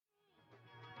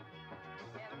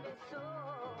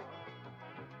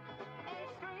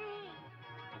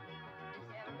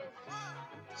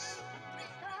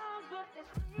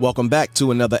Welcome back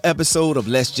to another episode of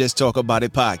Let's Just Talk About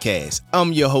It podcast.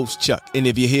 I'm your host, Chuck, and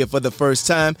if you're here for the first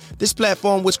time, this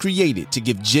platform was created to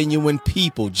give genuine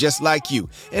people just like you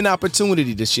an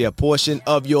opportunity to share a portion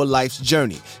of your life's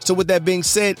journey. So with that being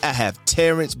said, I have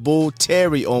Terence Bull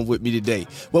Terry on with me today,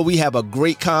 where we have a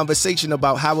great conversation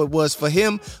about how it was for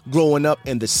him growing up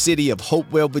in the city of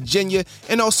Hopewell, Virginia,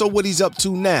 and also what he's up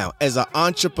to now as an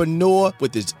entrepreneur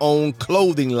with his own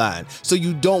clothing line. So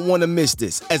you don't want to miss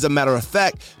this. As a matter of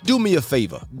fact, do me a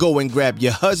favor, go and grab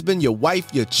your husband, your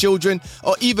wife, your children,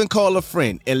 or even call a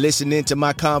friend and listen in to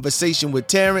my conversation with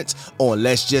Terence on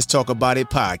Let's Just Talk About It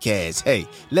podcast. Hey,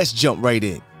 let's jump right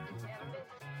in.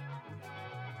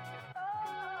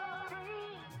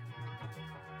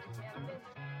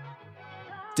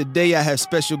 Today, I have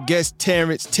special guest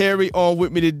Terence Terry on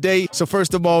with me today. So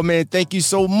first of all, man, thank you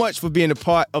so much for being a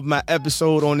part of my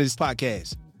episode on this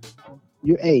podcast.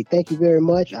 Hey, thank you very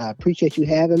much. I appreciate you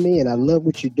having me, and I love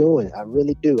what you're doing. I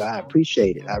really do. I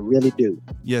appreciate it. I really do.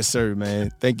 Yes, sir,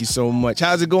 man. Thank you so much.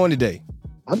 How's it going today?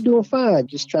 I'm doing fine.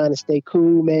 Just trying to stay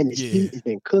cool, man. This heat has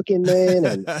been cooking, man.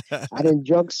 And I done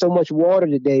drunk so much water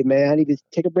today, man. I need to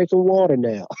take a break from water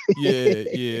now.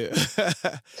 Yeah.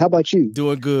 How about you?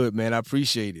 Doing good, man. I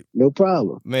appreciate it. No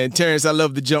problem. Man, Terence, I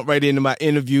love to jump right into my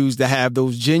interviews to have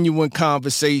those genuine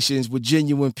conversations with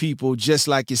genuine people just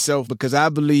like yourself, because I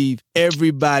believe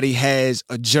everybody has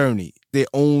a journey, their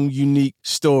own unique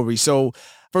story. So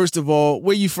first of all,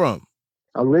 where you from?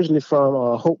 I'm originally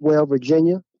from Hopewell,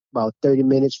 Virginia. About 30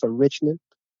 minutes from Richmond.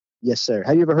 Yes, sir.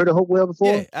 Have you ever heard of Hopewell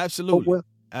before? Yeah, absolutely. Hopewell?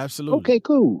 Absolutely. Okay,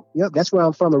 cool. Yep, that's where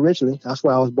I'm from originally. That's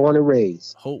where I was born and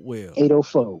raised. Hopewell.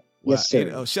 804. Wow. Yes,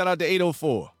 sir. Shout out to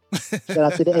 804. Shout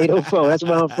out to the 804. That's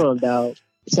where I'm from, dog.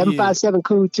 757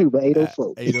 cool too, but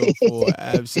 804. 804,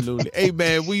 absolutely. Hey,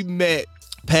 man, we met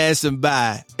passing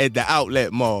by at the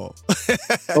outlet mall.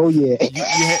 Oh, yeah.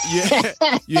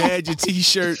 You had your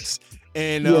T-shirts.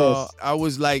 And yes. I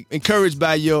was like encouraged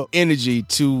by your energy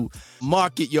to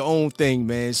market your own thing,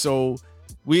 man. So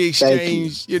we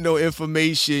exchanged,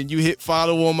 information. You hit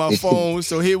follow on my phone.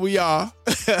 So here we are.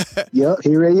 Yep,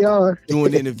 here we are.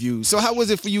 Doing interviews. So how was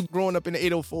it for you growing up in the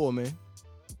 804, man?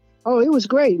 Oh, it was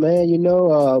great, man.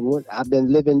 I've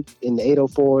been living in the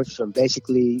 804s from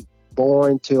basically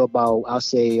born to about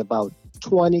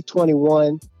 20,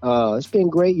 21. It's been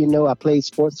great. I played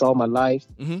sports all my life.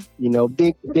 Mm-hmm.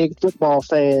 Big football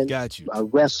fan. Got you. I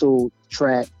wrestled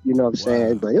track, you know what I'm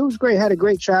saying? But it was great. Had a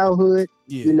great childhood,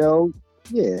 had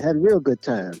a real good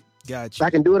time. Got If you. I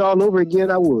can do it all over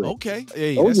again, I would. Okay.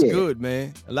 Hey, that's good,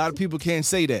 man. A lot of people can't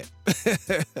say that.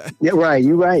 Yeah, right.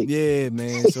 You're right. Yeah,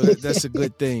 man. So that's a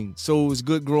good thing. So it was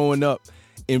good growing up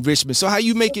in Richmond. So how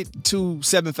you make it to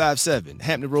 757,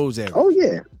 Hampton Roads area? Oh,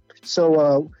 yeah.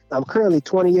 So I'm currently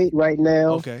 28 right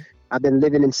now. Okay. I've been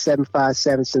living in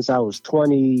 757 since I was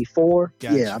 24.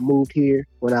 Gotcha. Yeah, I moved here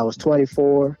when I was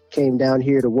 24, came down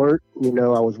here to work. I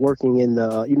was working in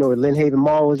the, where Lynn Haven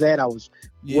Mall was at. I was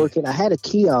working. I had a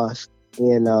kiosk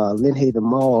in Lynn Haven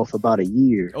Mall for about a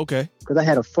year. Okay. Because I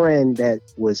had a friend that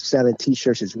was selling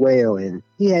T-shirts as well, and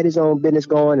he had his own business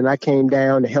going, and I came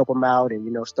down to help him out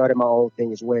and, started my own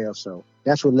thing as well. So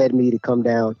that's what led me to come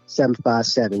down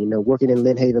 757, working in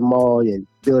Lynn Haven Mall and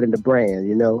building the brand,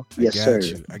 Yes, sir.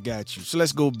 I got you. So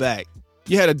let's go back.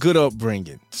 You had a good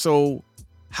upbringing. So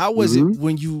how was it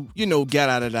when you, got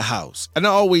out of the house? And I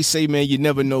always say, man, you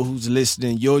never know who's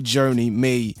listening. Your journey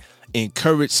may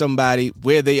encourage somebody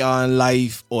where they are in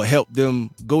life or help them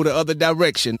go the other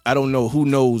direction. I don't know. Who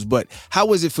knows? But how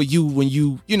was it for you when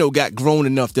you, got grown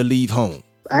enough to leave home?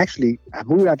 Actually, I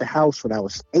moved out the house when I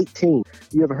was 18.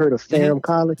 You ever heard of Ferrum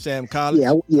College? Sam College?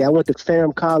 Yeah, I went to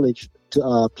Ferrum College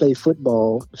to play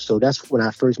football. So that's when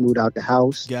I first moved out the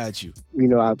house. Got you.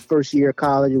 Our first year of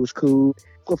college, it was cool.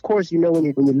 Of course, when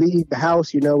you leave the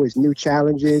house, it's new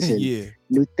challenges and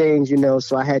new things,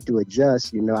 so I had to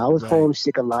adjust. I was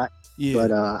homesick a lot,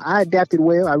 but I adapted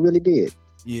well. I really did.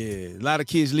 Yeah, a lot of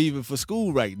kids leaving for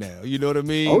school right now. You know what I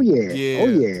mean? Oh,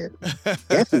 yeah.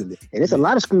 Definitely. And there's a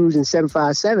lot of schools in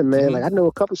 757, man. Mm-hmm. Like, I know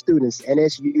a couple students,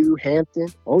 NSU, Hampton.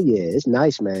 Oh, yeah, it's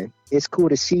nice, man. It's cool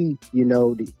to see,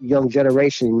 the young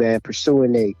generation, man,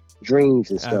 pursuing their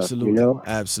dreams and stuff, Absolutely.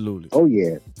 Absolutely. Oh,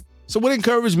 yeah. So what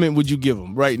encouragement would you give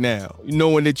them right now,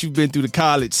 knowing that you've been through the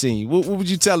college scene? What would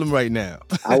you tell them right now?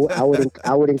 I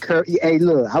would encourage. Hey,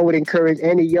 look, I would encourage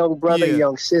any young brother,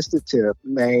 young sister to,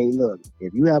 man, look,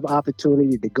 if you have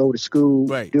opportunity to go to school,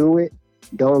 do it.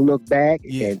 Don't look back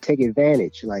and take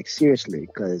advantage. Like, seriously,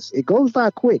 because it goes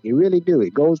by quick. It really do.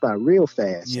 It goes by real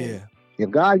fast. Yeah. And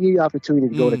if God give you opportunity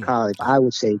to go to college, I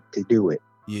would say to do it.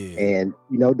 Yeah. And,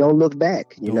 don't look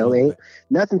back. Ain't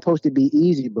nothing supposed to be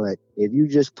easy, but if you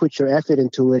just put your effort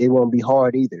into it, it won't be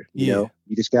hard either. You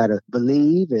just got to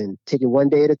believe and take it one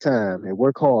day at a time and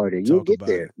work hard, and you'll get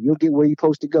there. You'll get where you're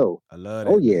supposed to go. I love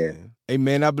that. Oh, yeah. Man. Hey,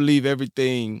 man, I believe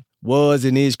everything was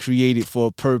and is created for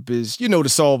a purpose, to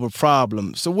solve a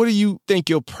problem. So what do you think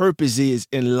your purpose is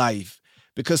in life?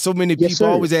 Because so many people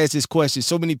always ask this question.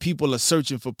 So many people are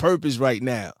searching for purpose right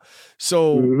now.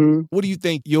 So what do you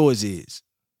think yours is?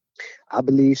 I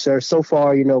believe, sir, so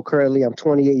far, currently I'm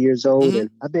 28 years old and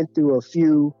I've been through a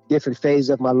few different phases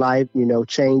of my life,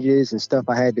 changes and stuff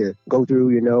I had to go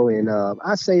through, and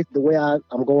I say the way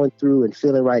I'm going through and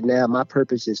feeling right now, my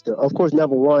purpose is to, of course,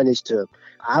 number one is to,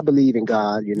 I believe in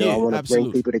God, I want to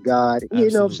bring people to God,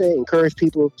 you know what I'm saying, encourage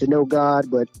people to know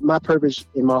God, but my purpose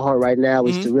in my heart right now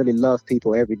is to really love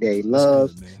people every day,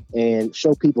 love and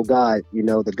show people God,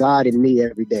 the God in me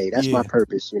every day. That's my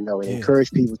purpose, and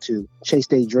encourage people to chase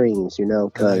their dreams,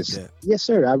 because yes,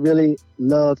 sir, I really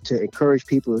love to encourage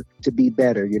people to be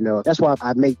better, That's why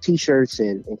I make T-shirts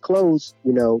and clothes,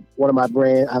 one of my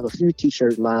brands, I have a few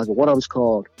T-shirt lines, but one of them's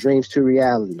called Dreams to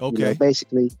Reality. Okay.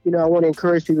 Basically, I want to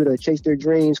encourage people to chase their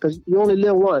dreams because you only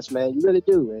live once, man. You really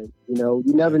do. And,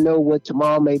 you never know what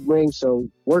tomorrow may bring. So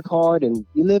work hard and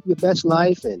you live your best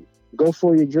life and go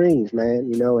for your dreams, man,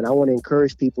 and I want to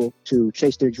encourage people to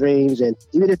chase their dreams. And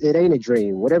even if it ain't a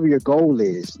dream, whatever your goal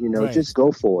is, just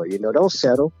go for it. Don't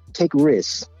settle. Take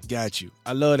risks. Got you.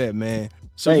 I love that, man.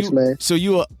 So Thanks, man. So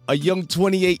you're a young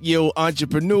 28-year-old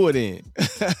entrepreneur then?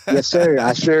 Yes, sir.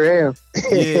 I sure am.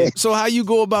 Yeah. So how you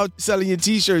go about selling your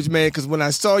T-shirts, man? Because when I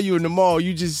saw you in the mall,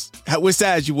 what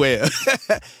size you wear?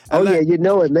 Yeah, you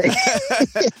know it, man.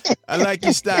 I like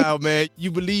your style, man.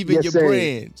 You believe in your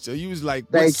brand. So you was like,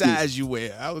 what size you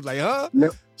wear? I was like, huh?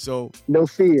 No. So no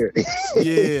fear.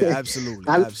 Yeah, absolutely.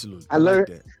 Absolutely. I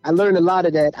learned a lot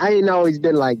of that. I ain't always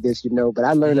been like this, but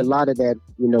I learned a lot of that,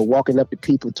 walking up to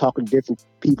people, talking to different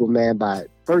people, man, by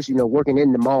first, working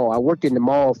in the mall. I worked in the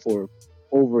mall for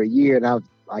over a year and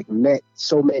I've met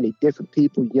so many different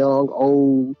people, young,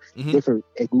 old, different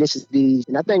ethnicities.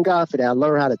 And I thank God for that. I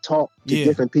learned how to talk to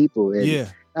different people.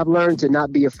 And I've learned to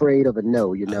not be afraid of a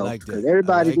no, because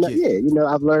everybody's not,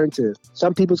 I've learned to,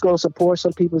 some people's going to support,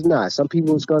 some people's not. Some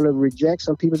people's going to reject,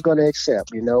 some people's going to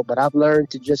accept, but I've learned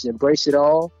to just embrace it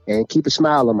all and keep a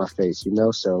smile on my face,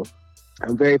 so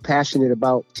I'm very passionate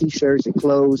about T-shirts and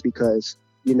clothes because,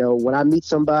 when I meet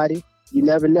somebody, you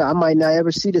never know. I might not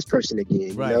ever see this person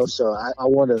again, so I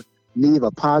want to leave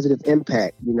a positive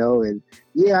impact, and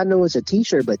I know it's a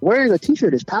T-shirt, but wearing a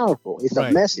T-shirt is powerful. It's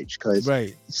a message because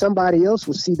somebody else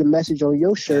will see the message on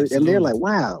your shirt and they're like,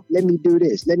 wow, let me do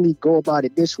this. Let me go about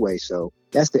it this way. So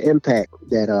that's the impact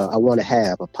that I want to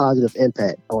have, a positive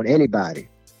impact on anybody.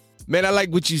 Man, I like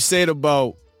what you said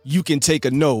about you can take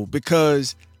a no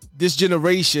because this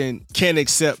generation can't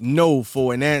accept no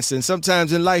for an answer. And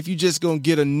sometimes in life, you just going to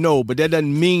get a no, but that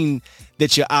doesn't mean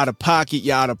that you're out of pocket,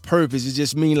 you're out of purpose. It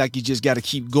just means like you just got to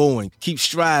keep going, keep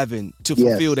striving to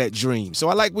fulfill that dream. So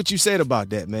I like what you said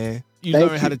about that, man. You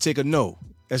learn how to take a no.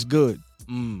 That's good.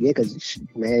 Yeah, because,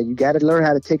 man, you got to learn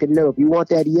how to take a no. If you want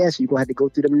that yes, you're going to have to go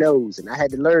through them no's. And I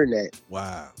had to learn that.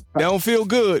 Wow. They don't feel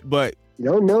good, but...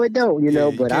 No, it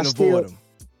don't, but I still... avoid them.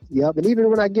 Yeah, but even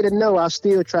when I get a no, I'll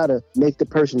still try to make the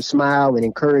person smile and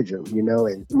encourage them,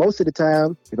 and most of the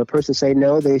time, if a person say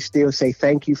no, they still say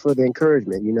thank you for the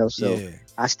encouragement, so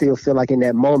I still feel like in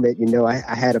that moment,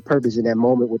 I had a purpose in that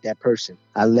moment with that person.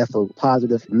 I left a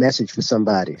positive message for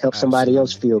somebody, help somebody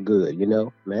else feel good,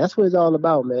 man, that's what it's all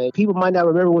about, man. People might not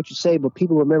remember what you say, but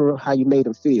people remember how you made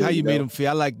them feel. How you made them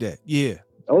feel. I like that. Yeah.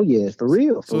 Oh, yeah, for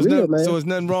real, man. So there's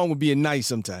nothing wrong with being nice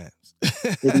sometimes.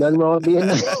 There's nothing wrong with being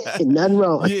nice. Nothing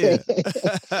wrong. Yeah.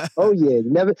 Oh, yeah.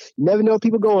 Never know what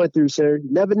people going through, sir.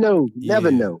 Never know.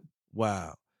 Never know.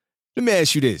 Wow. Let me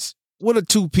ask you this. What are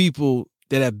two people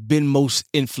that have been most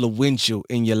influential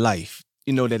in your life,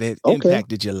 that have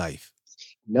impacted your life?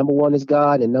 Number one is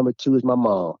God, and number two is my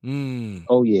mom.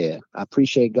 Oh, yeah. I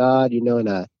appreciate God, and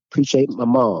I appreciate my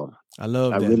mom. I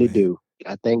love that. I really do.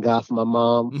 I thank God for my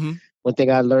mom. One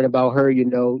thing I learned about her,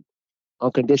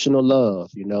 unconditional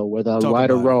love, whether I'm right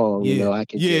or wrong, I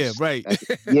can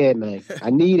man. I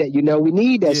need it. We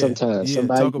need that sometimes.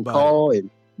 Somebody can call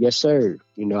and yes, sir.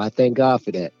 I thank God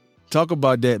for that. Talk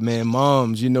about that, man.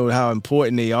 Moms, how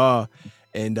important they are.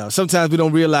 And sometimes we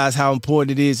don't realize how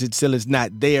important it is until it's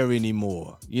not there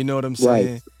anymore. You know what I'm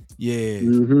saying? Right.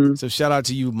 Yeah. So shout out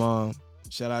to you, Mom.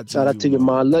 Shout out to your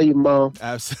mom. Love you, Mom.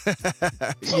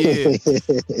 Yeah.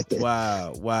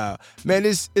 Wow. Man,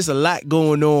 it's a lot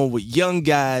going on with young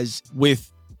guys with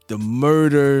the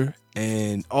murder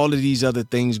and all of these other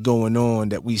things going on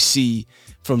that we see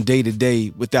from day to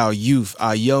day with our youth,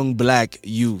 our young Black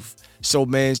youth. So,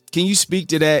 man, can you speak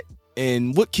to that?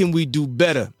 And what can we do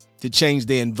better to change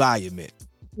the environment?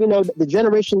 You know, the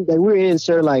generation that we're in,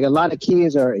 sir, like a lot of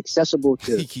kids are accessible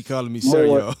to. He keep calling me sir,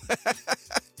 yo.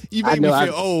 You make me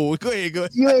feel old. Go ahead.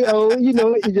 You ain't old. You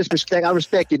know, you just respect. I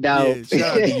respect you, dog. Yeah, shout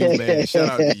out to you, man. Shout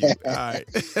out to you. All right.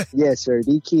 Yes, sir.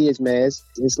 These kids, man,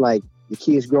 it's like the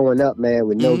kids growing up, man,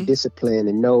 with no discipline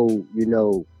and no,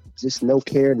 just no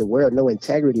care in the world, no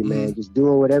integrity, man, just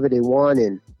doing whatever they want.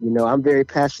 And, I'm very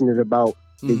passionate about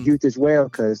the youth as well,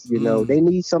 because, they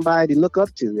need somebody to look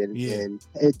up to. And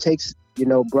it takes,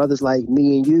 brothers like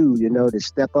me and you, to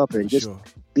step up and just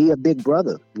be a big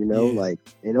brother, like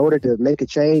in order to make a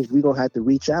change, we're going to have to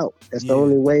reach out. That's the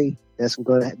only way that's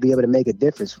going to be able to make a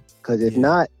difference. Because if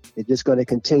not, it's just going to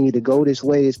continue to go this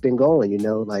way it's been going,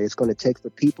 like it's going to take for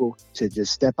people to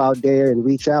just step out there and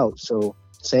reach out. So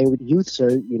same with youth,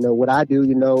 sir. What I do,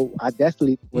 I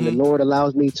definitely, when the Lord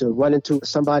allows me to run into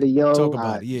somebody young,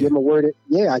 I give them a word.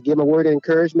 I give them a word of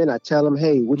encouragement. I tell them,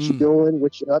 hey, what you doing?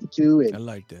 What you up to? And I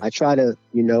like that. I try to,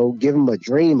 give them a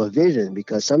dream, a vision,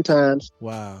 because sometimes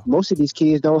most of these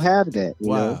kids don't have that. You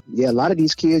know? Yeah, a lot of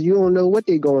these kids, you don't know what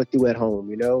they're going through at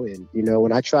home, And,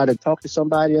 when I try to talk to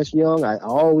somebody that's young, I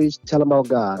always tell them about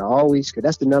God. Because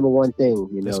that's the number one thing,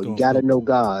 you got to know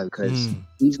God, because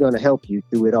He's going to help you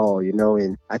through it all,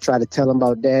 and I try to tell them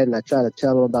about that, and I try to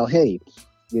tell them about, hey,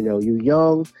 you're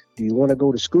young. Do you want to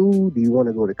go to school? Do you want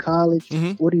to go to college?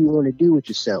 What do you want to do with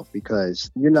yourself? Because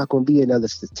you're not going to be another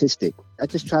statistic. I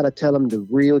just try to tell them the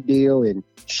real deal and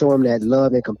show them that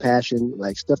love and compassion,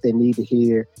 like stuff they need to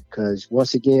hear. Because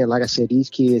once again, like I said, these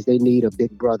kids, they need a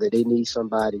big brother. They need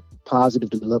somebody positive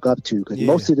to look up to. Because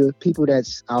most of the people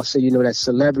that's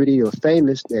celebrity or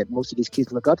famous that most of these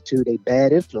kids look up to, they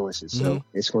bad influences. So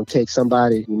it's going to take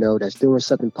somebody, that's doing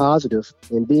something positive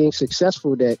and being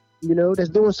successful that, that's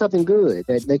doing something good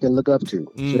that they can look up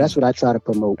to. So that's what I try to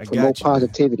promote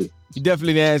positivity. Man. You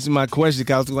definitely answered my question,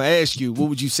 because I was going to ask you, what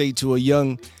would you say to a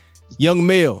young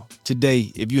male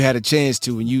today if you had a chance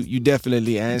to? And you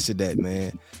definitely answered that,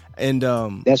 man. And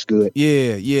that's good.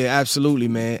 Yeah, absolutely,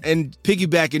 man. And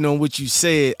piggybacking on what you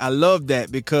said, I love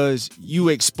that, because you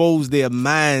expose their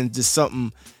minds to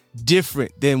something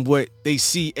different than what they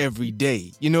see every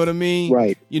day. You know what I mean?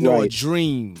 Right. A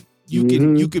dream.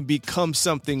 You can become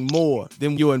something more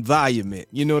than your environment.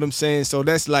 You know what I'm saying? So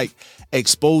that's like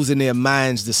exposing their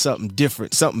minds to something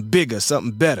different, something bigger,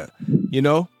 something better,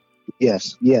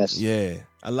 Yes. Yeah,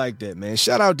 I like that, man.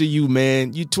 Shout out to you,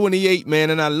 man. You 28, man,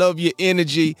 and I love your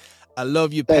energy. I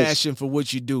love your passion for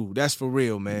what you do. That's for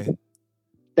real, man.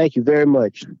 Thank you very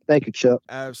much. Thank you, Chuck.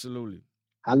 Absolutely.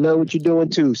 I love what you're doing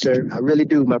too, sir. I really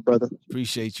do, my brother.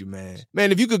 Appreciate you, man.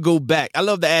 Man, if you could go back, I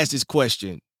love to ask this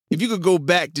question. If you could go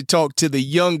back to talk to the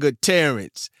younger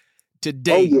Terence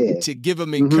today to give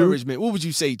him encouragement, what would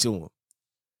you say to him?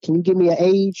 Can you give me an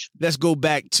age? Let's go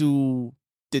back to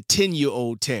the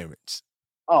 10-year-old Terence.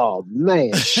 Oh,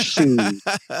 man. Shoot.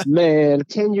 Man,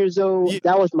 10 years old.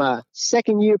 That was my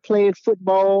second year playing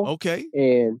football. Okay.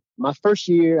 And my first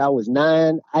year, I was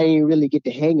 9. I didn't really get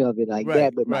the hang of it like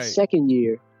that. But my second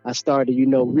year, I started,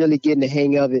 really getting the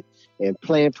hang of it and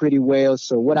playing pretty well.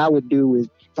 So what I would do is,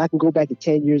 if I can go back to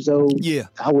 10 years old,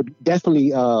 I would definitely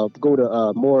go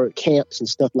to more camps and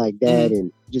stuff like that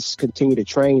and just continue to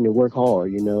train and work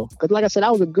hard, Because like I said,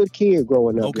 I was a good kid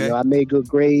growing up. Okay. I made good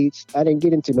grades. I didn't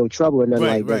get into no trouble or nothing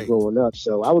like that growing up.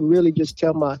 So I would really just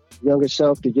tell my younger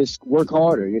self to just work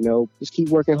harder, just keep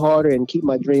working harder and keep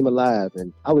my dream alive.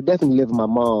 And I would definitely live with my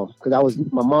mom, because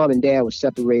my mom and dad were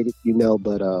separated,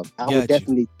 but I would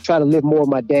definitely try to live more with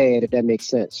my dad, if that makes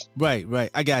sense. Right.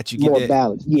 I got you. Get more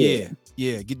balance.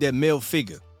 Yeah, get that male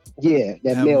figure. Yeah,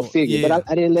 that male figure. Yeah. But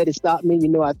I didn't let it stop me.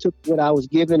 I took what I was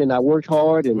given and I worked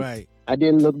hard and I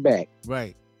didn't look back.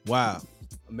 Right. Wow.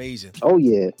 Amazing. Oh,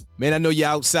 yeah. Man, I know you're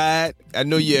outside. I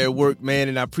know you're at work, man,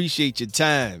 and I appreciate your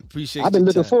time. I've been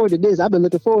looking forward to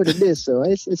this. So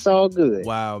it's all good.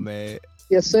 Wow, man.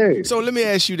 Yes, sir. So let me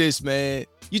ask you this, man.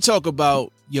 You talk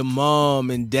about your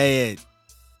mom and dad,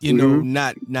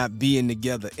 not being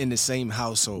together in the same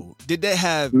household. Did that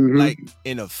have like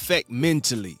an effect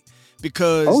mentally?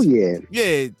 Because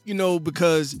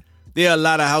because there are a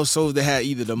lot of households that had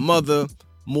either the mother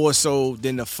more so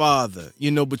than the father,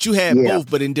 but you had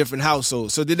both, but in different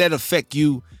households. So did that affect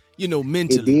you,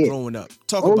 mentally growing up?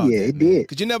 Talk about that. It did.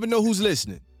 Because you never know who's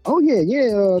listening. Oh yeah.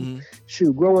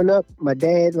 Shoot, growing up, my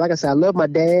dad, like I said, I love my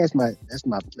dad.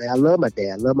 I love my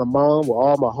dad. I love my mom with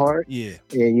all my heart. Yeah.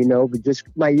 And but just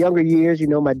my younger years,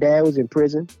 my dad was in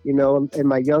prison, in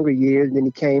my younger years, and then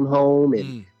he came home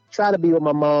and try to be with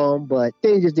my mom, but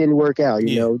things just didn't work out,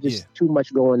 too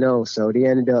much going on. So they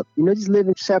ended up, just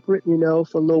living separate,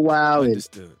 for a little while.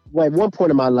 Understood. And well, at one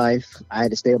point in my life, I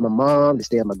had to stay with my mom, to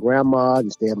stay with my grandma,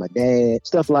 to stay with my dad,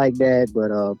 stuff like that.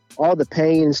 But all the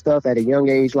pain and stuff at a young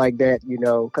age like that,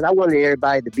 because I wanted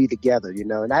everybody to be together,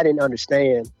 and I didn't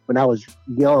understand when I was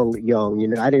young,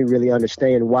 I didn't really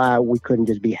understand why we couldn't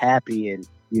just be happy and,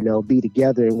 be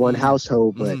together in one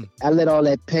household. But I let all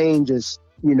that pain just,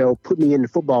 put me in the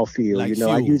football field. Like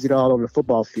I use it all on the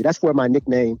football field. That's where my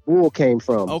nickname Bull came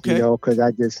from. Okay. Because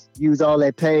I just used all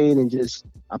that pain and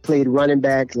I played running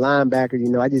back,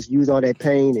 linebacker. I just used all that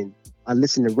pain, and I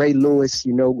listened to Ray Lewis,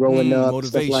 growing up,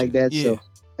 motivation. stuff like that. Yeah. So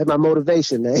that's my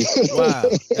motivation, man. Wow,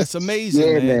 that's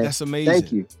amazing, man. That's amazing.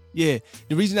 Thank you. Yeah,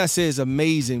 the reason I say it's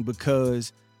amazing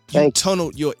because you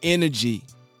tunneled your energy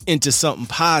into something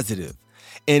positive,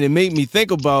 and it made me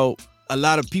think about a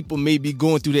lot of people may be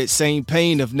going through that same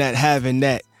pain of not having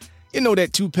that,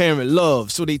 that two-parent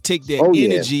love. So they take their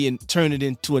energy and turn it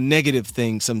into a negative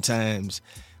thing sometimes.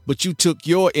 But you took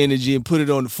your energy and put it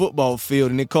on the football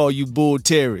field, and they call you Bull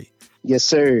Terry. Yes,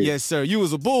 sir. Yes, sir. You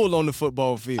was a bull on the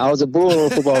football field. I was a bull on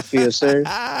the football field, sir.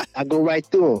 I go right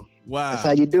through them. Wow. That's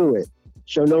how you do it.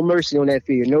 Show no mercy on that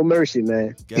field. No mercy,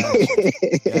 man. Got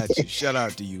you. Shout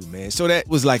out to you, man. So that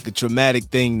was like a traumatic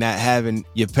thing, not having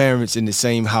your parents in the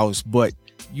same house, but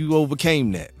you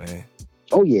overcame that, man.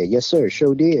 Oh, yeah. Yes, sir.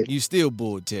 Sure did. You still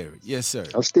Bull Terry. Yes, sir.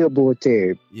 I'm still Bull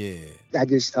Terry. Yeah. I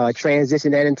just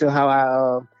transitioned that into how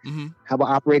I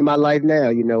operate my life now.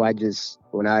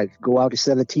 When I go out to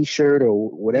sell a T-shirt or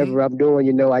whatever I'm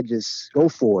doing, I just go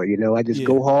for it. I just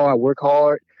go hard, work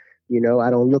hard. I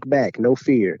don't look back. No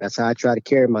fear. That's how I try to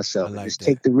carry myself. Just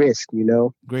take the risk,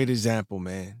 Great example,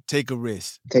 man. Take a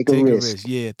risk. Take a risk.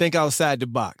 Yeah. Think outside the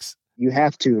box. You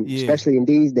have to, especially in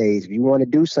these days. If you want to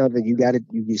do something, you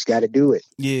just got to do it.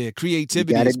 Yeah,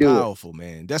 creativity is powerful,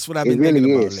 man. That's what I've been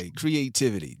thinking about lately.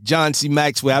 Creativity. John C.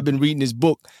 Maxwell, I've been reading his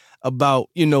book about,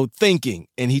 thinking,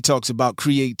 and he talks about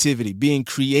creativity, being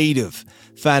creative,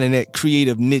 finding that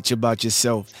creative niche about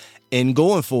yourself and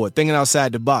going for it, thinking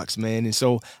outside the box, man. And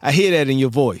so I hear that in your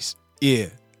voice. Yeah.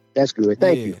 That's good.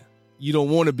 Thank you. You don't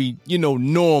want to be,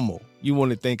 normal. You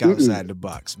want to think outside the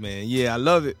box, man. Yeah, I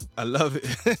love it. I love it.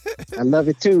 I love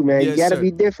it too, man. Yes, you got to be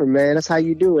different, man. That's how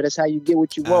you do it. That's how you get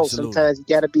what you want. Absolutely. Sometimes you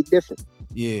got to be different.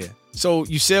 Yeah. So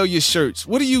you sell your shirts.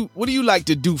 What do you like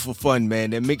to do for fun, man,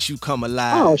 that makes you come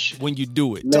alive when you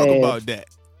do it? Man. Talk about that.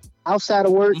 Outside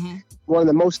of work, one of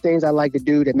the most things I like to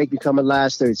do that make me come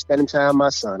alive is spending time with my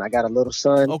son. I got a little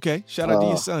son. Okay. Shout out to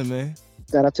your son, man.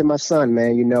 Shout out to my son,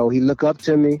 man. He look up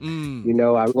to me.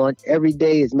 I want every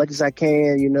day as much as I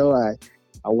can.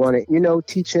 I want to,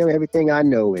 teach him everything I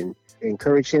know and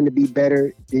encourage him to be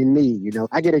better than me.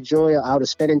 I get a joy out of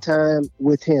spending time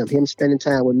with him spending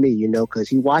time with me, because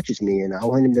he watches me and I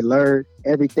want him to learn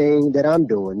everything that I'm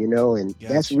doing, and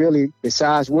that's really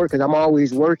besides work, because I'm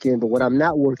always working, but when I'm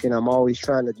not working, I'm always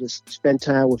trying to just spend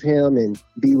time with him and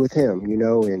be with him,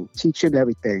 and teach him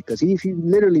everything, because he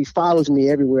literally follows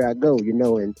me everywhere I go,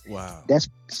 and that's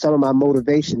some of my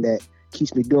motivation that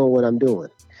keeps me doing what I'm doing.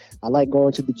 I like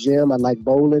going to the gym. I like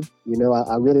bowling.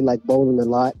 I really like bowling a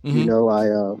lot.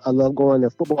 I love going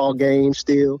to football games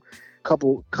still.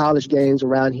 Couple college games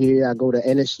around here. I go to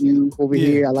NSU over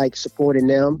here. I like supporting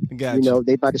them. Gotcha.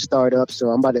 They about to start up, so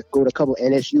I'm about to go to a couple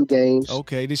NSU games.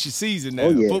 Okay, this your season now.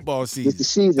 Football season. It's the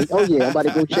season. Oh yeah, I'm about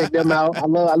to go check them out. I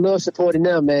love supporting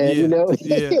them, man.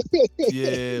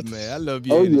 Yeah, man. I love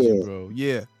your energy, bro.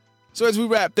 Yeah. So as we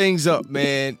wrap things up,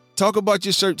 man, talk about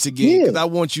your shirts again, because I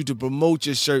want you to promote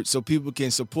your shirts so people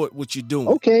can support what you're doing.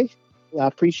 Okay. I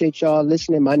appreciate y'all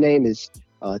listening. My name is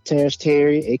Terence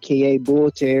Terry, a.k.a. Bull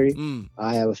Terry.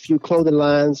 I have a few clothing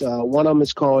lines. One of them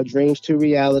is called Dreams to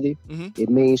Reality. It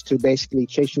means to basically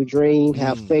chase your dream,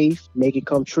 have faith, make it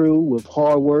come true with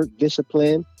hard work,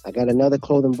 discipline. I got another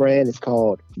clothing brand. It's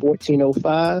called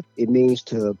 1405. It means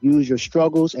to use your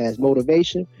struggles as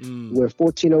motivation. Where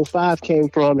 1405 came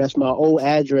from, that's my old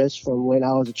address from when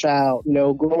I was a child,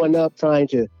 growing up, trying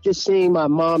to just seeing my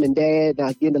mom and dad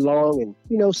not getting along and,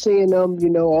 seeing them,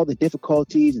 all the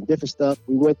difficulties and different stuff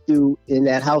we went through in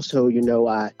that household.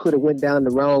 I could have went down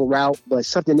the wrong route, but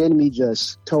something in me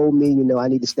just told me, I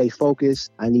need to stay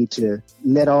focused. I need to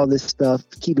let all this stuff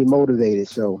keep me motivated.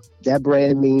 So that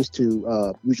brand means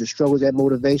to use your struggles as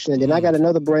motivation. And then I got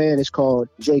another brand. It's called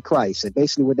J Christ. And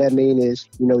basically what that means is,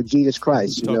 Jesus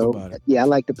Christ, I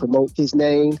like to promote his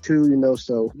name too,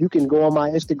 so you can go on my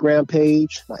Instagram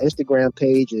page. My Instagram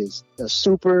page is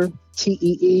Super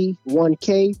TEE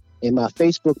 1K. And my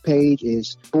Facebook page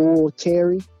is Bull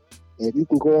Terry. And you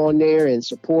can go on there and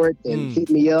support and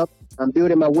hit me up. I'm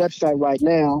building my website right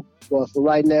now. Well, for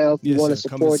right now, if you want to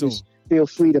support this, feel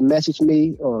free to message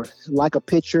me or like a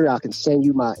picture. I can send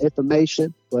you my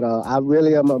information. But I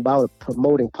really am about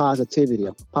promoting positivity.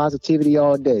 Positivity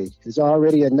all day. There's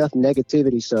already enough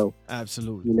negativity. So,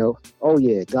 absolutely. Oh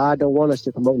yeah, God don't want us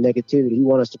to promote negativity. He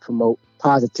wants us to promote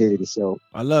positivity. So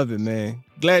I love it, man.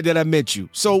 Glad that I met you.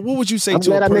 So what would you say to a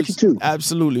person? I'm glad I met you too.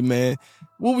 Absolutely, man.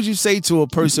 What would you say to a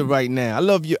person right now? I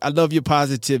love your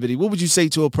positivity. What would you say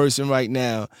to a person right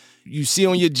now? You see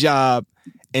on your job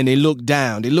and they look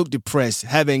down, they look depressed,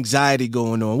 have anxiety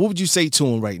going on. What would you say to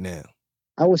them right now?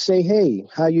 I would say, hey,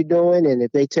 how you doing? And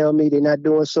if they tell me they're not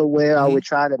doing so well, I would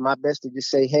try my best to just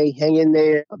say, hey, hang in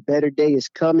there. A better day is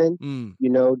coming.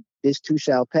 This too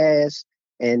shall pass.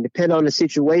 And depending on the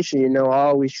situation, I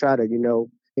always try to,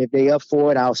 if they up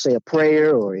for it, I'll say a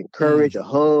prayer or encourage, a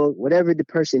hug, whatever the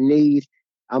person needs.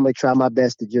 I'm going to try my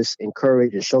best to just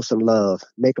encourage and show some love,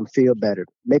 make them feel better,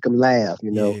 make them laugh,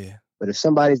 Yeah. But if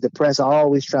somebody's depressed, I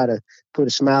always try to put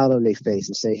a smile on their face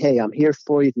and say, hey, I'm here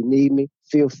for you. If you need me,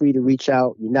 feel free to reach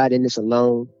out. You're not in this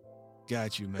alone.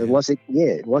 Got you, man. Once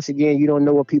again, you don't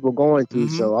know what people are going through.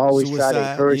 So I always try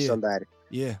to encourage somebody.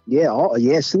 Yeah.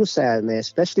 Yeah. Suicide, man,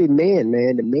 especially men,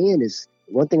 man. The men is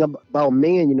one thing about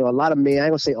men, a lot of men, I ain't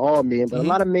gonna say all men, but a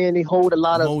lot of men, they hold a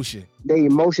lot of their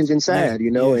emotions inside,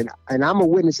 and I'm a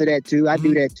witness of that too. I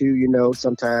do that too,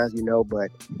 sometimes,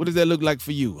 but. What does that look like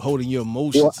for you, holding your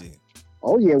emotions in?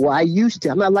 Oh yeah, well I used to.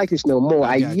 I'm not like this no more.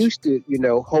 I used to,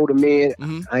 hold them in.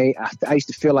 I used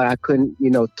to feel like I couldn't,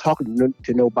 talk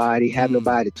to nobody, have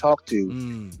nobody to talk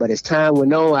to. But as time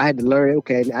went on, I had to learn.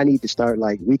 Okay, I need to start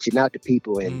like reaching out to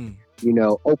people and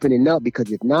opening up,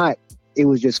 because if not, it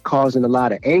was just causing a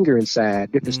lot of anger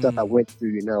inside. Different stuff I went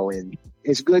through, And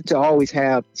it's good to always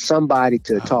have somebody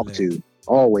to talk to.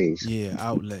 Always. Yeah,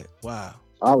 outlet. Wow.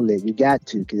 Outlet, you got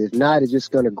to, because if not, it's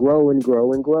just going to grow and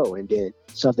grow and grow, and then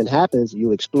something happens,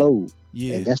 you explode.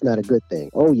 Yeah, and that's not a good thing.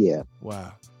 Oh yeah.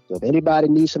 Wow. So if anybody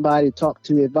needs somebody to talk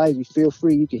to, advice, you feel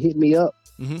free. You can hit me up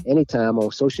anytime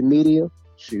on social media.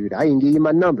 Shoot, I can give you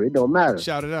my number. It don't matter.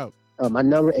 Shout it out. My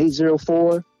number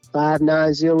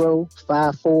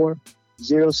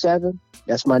 804-590-5407.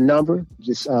 That's my number.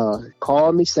 Just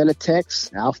call me, send a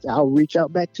text. I'll reach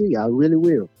out back to you. I really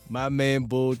will. My man,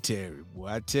 Bull Terry. Boy,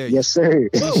 I tell you. Yes, sir.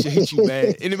 Appreciate you,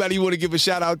 man. Anybody you want to give a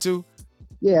shout out to?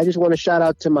 Yeah, I just want to shout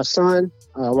out to my son.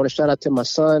 I want to shout out to my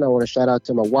son. I want to shout out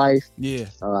to my wife. Yeah.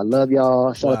 I love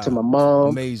y'all. Shout out to my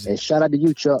mom. Amazing. And shout out to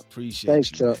you, Chuck. Thanks,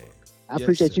 Chuck. Man. I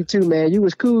appreciate you too, man. You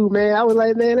was cool, man. I was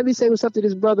like, man, let me say what's up to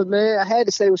this brother, man. I had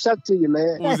to say what's up to you,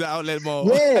 man. Who's the outlet ball?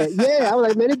 Yeah. I was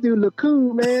like, man, this dude look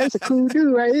cool, man. That's a cool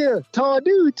dude right here. Tall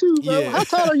dude too, bro. Yeah. How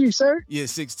tall are you, sir? Yeah,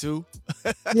 6'2".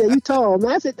 Yeah, you tall,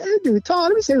 man. I said, that dude tall.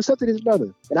 Let me say what's up to this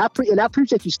brother. And I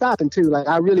appreciate you stopping too. Like,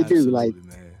 I really do. Like,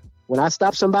 man. When I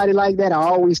stop somebody like that, I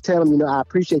always tell them, I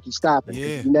appreciate you stopping.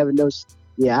 Yeah. You never know.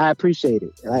 Yeah, I appreciate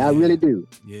it. Like, I really do.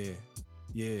 Yeah.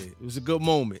 Yeah, it was a good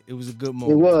moment. It was. It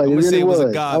really was.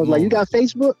 A God I was moment. Like, you got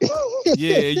Facebook?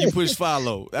 Yeah, you push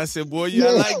follow. I said, boy,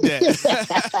 I like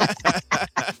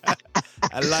that.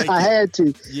 I had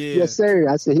to. Yeah. Yes, sir.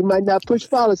 I said, he might not push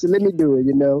follow, so let me do it,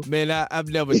 Man, I've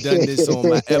never done this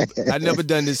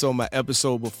on my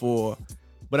episode before.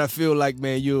 But I feel like,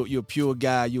 man, you're a pure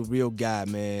guy. You're a real guy,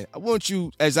 man. I want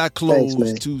you, as I close,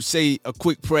 to say a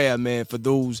quick prayer, man, for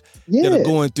those that are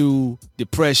going through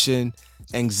depression,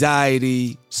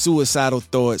 anxiety, suicidal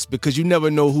thoughts, because you never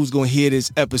know who's going to hear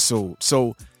this episode.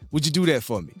 So would you do that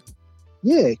for me?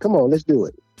 Yeah, come on, let's do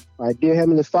it. All right, dear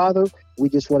Heavenly Father, we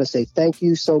just want to say thank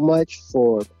you so much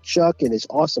for Chuck and his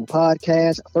awesome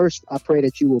podcast. First, I pray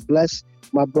that you will bless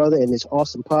my brother and this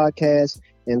awesome podcast.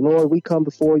 And Lord, we come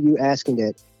before you asking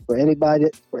that for everybody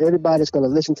that's going to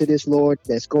listen to this, Lord,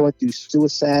 that's going through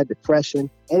suicide, depression,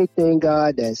 anything,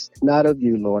 God, that's not of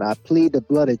you, Lord. I plead the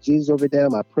blood of Jesus over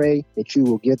them. I pray that you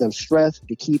will give them strength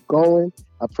to keep going.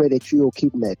 I pray that you will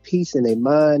keep them at peace in their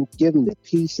mind, give them the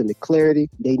peace and the clarity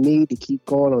they need to keep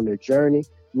going on their journey.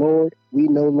 Lord, we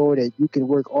know, Lord, that you can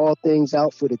work all things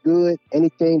out for the good.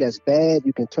 Anything that's bad,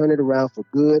 you can turn it around for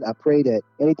good. I pray that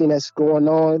anything that's going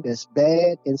on that's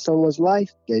bad in someone's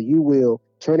life, that you will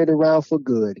turn it around for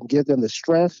good and give them the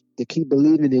strength to keep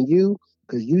believing in you,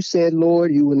 because you said,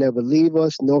 Lord, you will never leave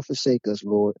us nor forsake us,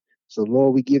 Lord. So,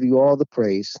 Lord, we give you all the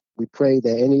praise. We pray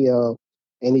that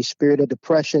any spirit of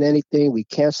depression, anything, we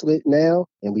cancel it now,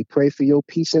 and we pray for your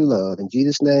peace and love. In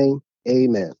Jesus' name,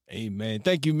 amen. Amen.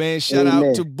 Thank you, man. Shout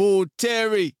out to Bull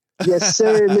Terry. Yes,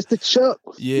 sir. Mr. Chuck,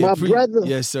 my brother.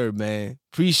 Yes, sir, man.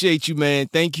 Appreciate you, man.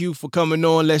 Thank you for coming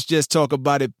on Let's Just Talk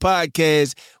About It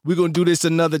podcast. We're going to do this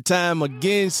another time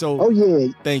again. So, oh, yeah.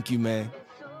 Thank you, man.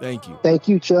 Thank you. Thank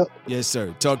you, Chuck. Yes,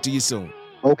 sir. Talk to you soon.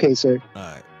 Okay, sir. All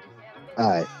right. All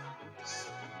right.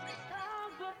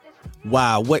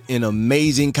 Wow, what an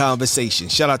amazing conversation.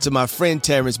 Shout out to my friend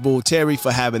Terence Bull Terry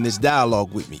for having this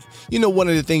dialogue with me. You know, one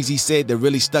of the things he said that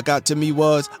really stuck out to me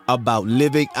was about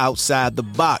living outside the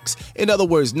box. In other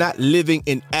words, not living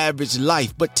an average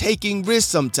life, but taking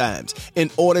risks sometimes in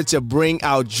order to bring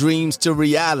our dreams to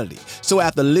reality. So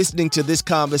after listening to this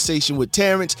conversation with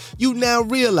Terence, you now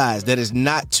realize that it's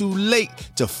not too late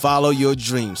to follow your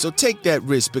dreams. So take that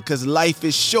risk because life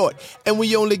is short and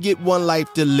we only get one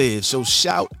life to live. So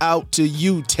shout out to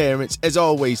you, Terence. As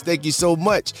always, thank you so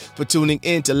much for tuning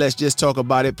in to Let's Just Talk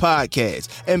About It podcast.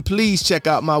 And please check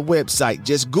out my website.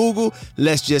 Just Google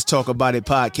Let's Just Talk About It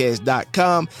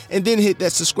podcast.com and then hit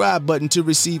that subscribe button to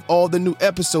receive all the new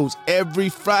episodes every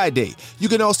Friday. You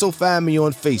can also find me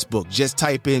on Facebook. Just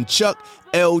type in Chuck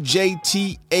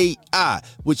LJTAI,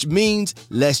 which means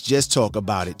Let's Just Talk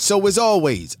About It. So as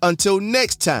always, until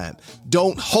next time,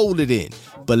 don't hold it in,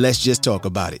 but let's just talk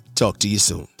about it. Talk to you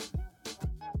soon.